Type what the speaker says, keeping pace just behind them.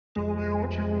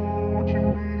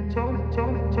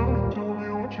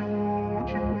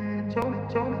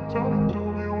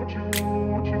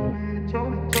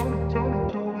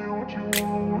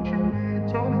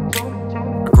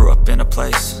grew up in a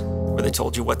place where they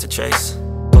told you what to chase,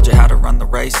 told you how to run the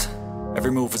race.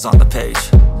 Every move was on the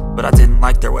page, but I didn't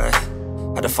like their way.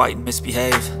 Had to fight and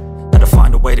misbehave, had to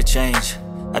find a way to change,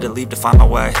 had to leave to find my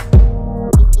way.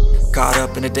 Caught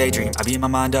up in a daydream, I beat my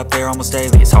mind up there almost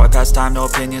daily. It's how I pass time, no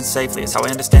opinions safely. It's how I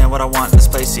understand what I want in this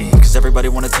place, see. Cause everybody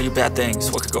wanna tell you bad things,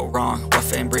 what could go wrong, what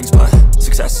fame brings. But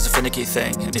success is a finicky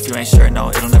thing, and if you ain't sure, no,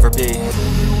 it'll never be.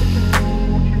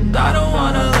 I don't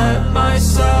wanna let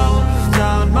myself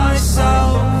down,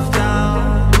 myself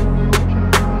down.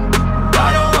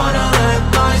 I don't wanna let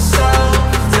myself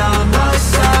down,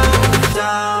 myself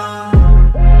down.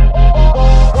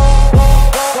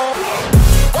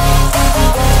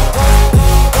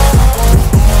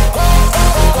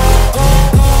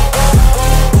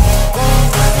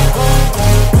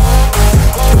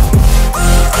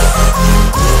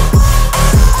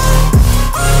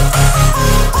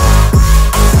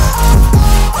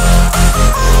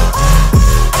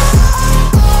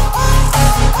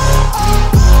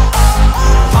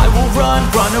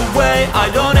 Runaway, I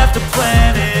don't have to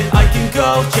plan it. I can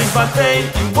go change my fate,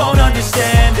 you won't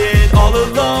understand it. All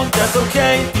alone, that's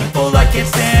okay. People, I can't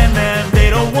stand them. They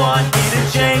don't want me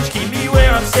to change, keep me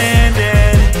where I'm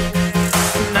standing.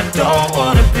 And I don't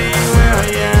wanna be where I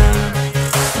am,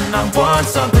 and I want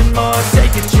something